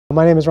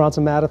My name is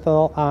Ronson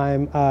Madathil.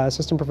 I'm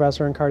assistant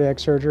professor in cardiac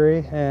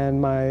surgery, and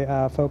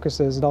my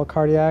focus is adult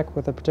cardiac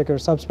with a particular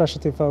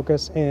subspecialty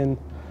focus in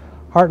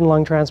heart and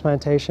lung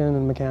transplantation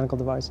and mechanical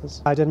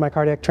devices. I did my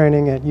cardiac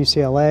training at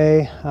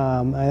UCLA.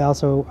 I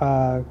also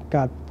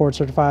got board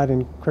certified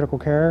in critical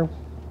care,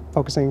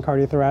 focusing in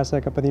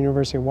cardiothoracic up at the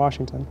University of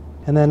Washington.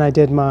 And then I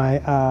did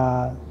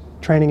my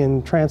training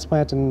in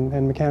transplant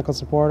and mechanical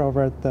support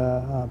over at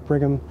the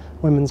Brigham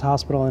Women's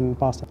Hospital in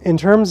Boston. In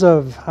terms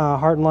of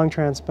heart and lung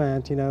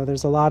transplant,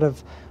 there's a lot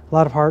of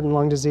heart and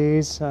lung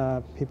disease,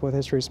 people with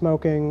history of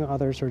smoking,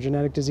 others are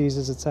genetic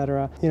diseases,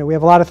 etc. We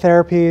have a lot of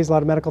therapies, a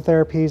lot of medical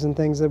therapies and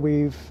things that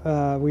we've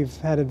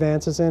had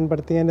advances in, but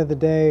at the end of the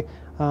day,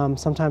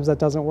 sometimes that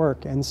doesn't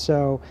work. And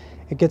so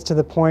it gets to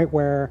the point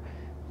where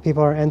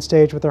people are end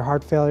stage with their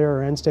heart failure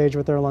or end stage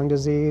with their lung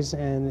disease,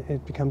 and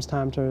it becomes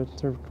time to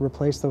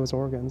replace those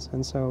organs.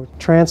 And so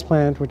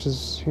transplant, which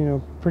is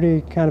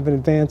pretty kind of an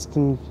advanced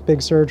and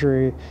big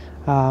surgery,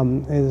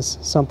 is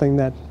something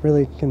that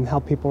really can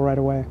help people right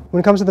away.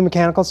 When it comes to the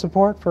mechanical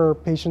support for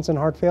patients in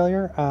heart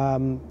failure,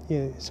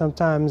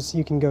 sometimes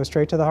you can go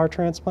straight to the heart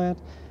transplant.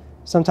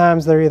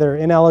 Sometimes they're either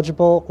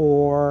ineligible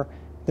or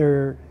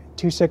they're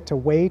too sick to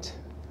wait.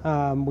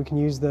 We can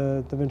use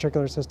the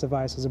ventricular assist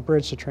device as a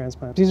bridge to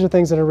transplant. These are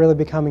things that are really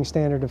becoming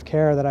standard of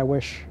care that I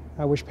wish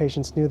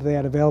patients knew that they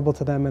had available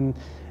to them,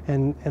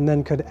 and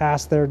then could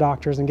ask their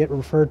doctors and get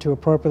referred to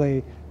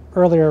appropriately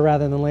earlier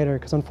rather than later.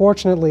 Because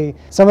unfortunately,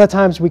 some of the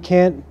times we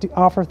can't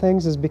offer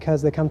things is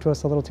because they come to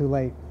us a little too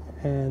late.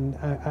 And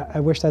I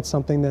wish that's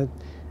something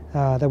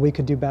that we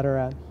could do better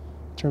at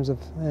in terms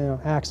of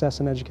access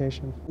and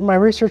education. My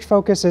research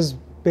focus is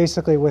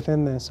basically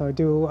within this. So I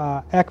do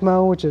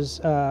ECMO, which is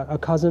a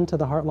cousin to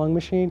the heart-lung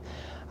machine,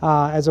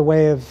 as a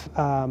way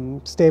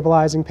of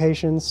stabilizing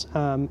patients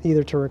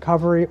either to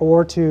recovery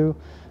or to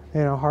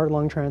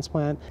heart-lung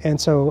transplant. And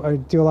so I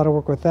do a lot of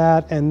work with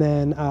that. And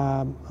then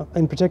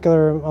in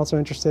particular, I'm also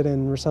interested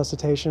in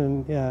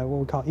resuscitation, what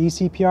we call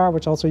eCPR,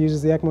 which also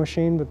uses the ECMO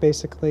machine, but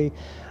basically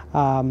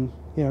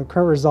current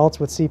results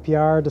with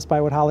CPR,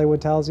 despite what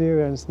Hollywood tells you,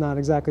 and it's not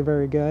exactly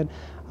very good.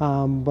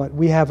 But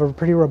we have a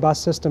pretty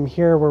robust system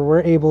here where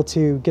we're able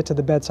to get to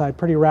the bedside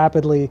pretty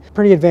rapidly,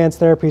 pretty advanced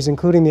therapies,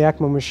 including the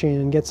ECMO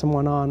machine, and get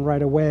someone on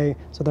right away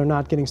so they're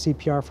not getting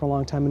CPR for a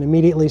long time, and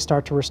immediately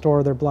start to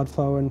restore their blood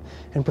flow and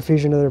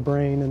perfusion to their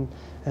brain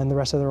and the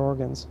rest of their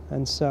organs.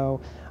 And so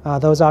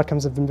those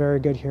outcomes have been very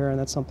good here, and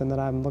that's something that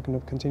I'm looking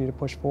to continue to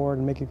push forward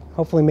and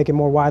hopefully make it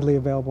more widely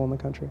available in the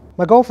country.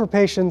 My goal for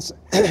patients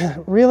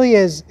really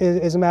is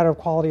a matter of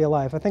quality of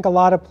life. I think a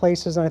lot of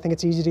places, and I think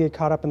it's easy to get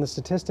caught up in the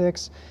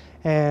statistics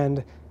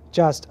and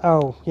just,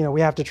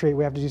 we have to treat,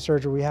 we have to do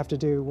surgery, we have to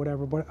do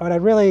whatever. But what I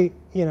really,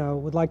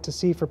 would like to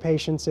see for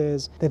patients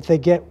is that they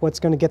get what's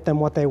going to get them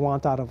what they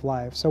want out of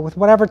life. So with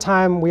whatever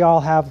time we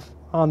all have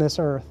on this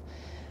earth,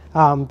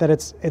 that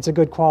it's a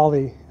good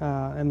quality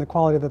and the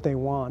quality that they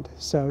want.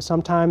 So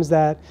sometimes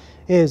that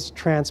is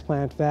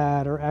transplant,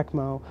 VAD, or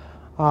ECMO,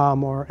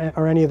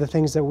 or any of the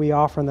things that we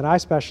offer and that I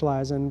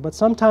specialize in. But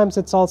sometimes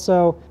it's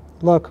also,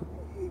 look,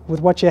 with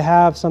what you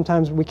have,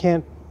 sometimes we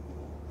can't,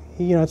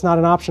 it's not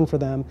an option for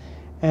them.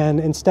 And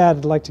instead,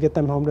 I'd like to get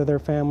them home to their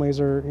families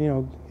or,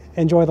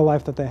 enjoy the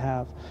life that they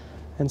have.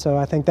 And so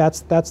I think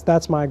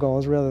that's my goal,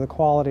 is really the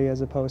quality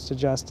as opposed to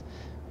just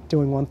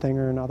doing one thing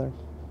or another.